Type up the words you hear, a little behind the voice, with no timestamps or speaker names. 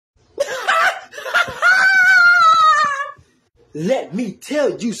Let me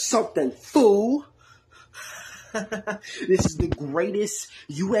tell you something, fool. This is the greatest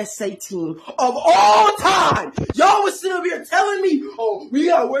USA team of all time. Y'all was sitting up here telling me, oh, we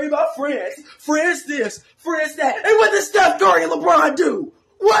gotta worry about France. France this, France that. And what did Steph Curry and LeBron do?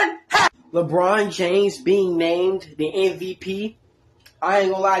 What happened? LeBron James being named the MVP, I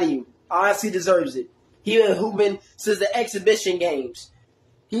ain't gonna lie to you, honestly deserves it. He been hooping since the exhibition games.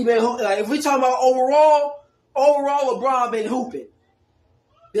 He been hooping. Like, if we talking about overall LeBron been hooping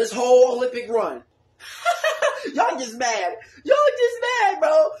this whole Olympic run. Y'all just mad. Y'all just mad,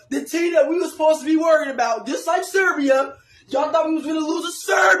 bro. The team that we were supposed to be worried about, just like Serbia. Y'all thought we was going to lose to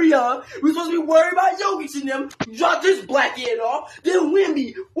Serbia. We were supposed to be worried about Jokic and them. Drop this black end off. Then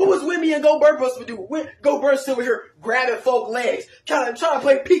Wemby. What was Wemby and Gobert supposed to do? Gobert's over here grabbing folks' legs. Trying to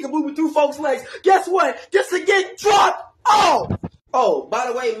play peekaboo through folks' legs. Guess what? Just to get dropped. Oh, by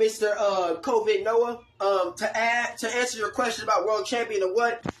the way, Mr. COVID Noah, to answer your question about world champion or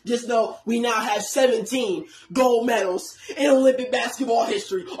what, just know we now have 17 gold medals in Olympic basketball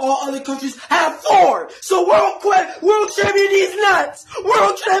history. All other countries have 4. So world champion these nuts.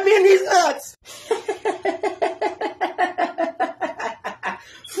 World champion these nuts.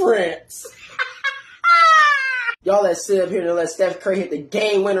 France. Y'all that sit up here and let Steph Curry hit the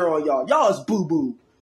game winner on y'all. Y'all is boo-boo.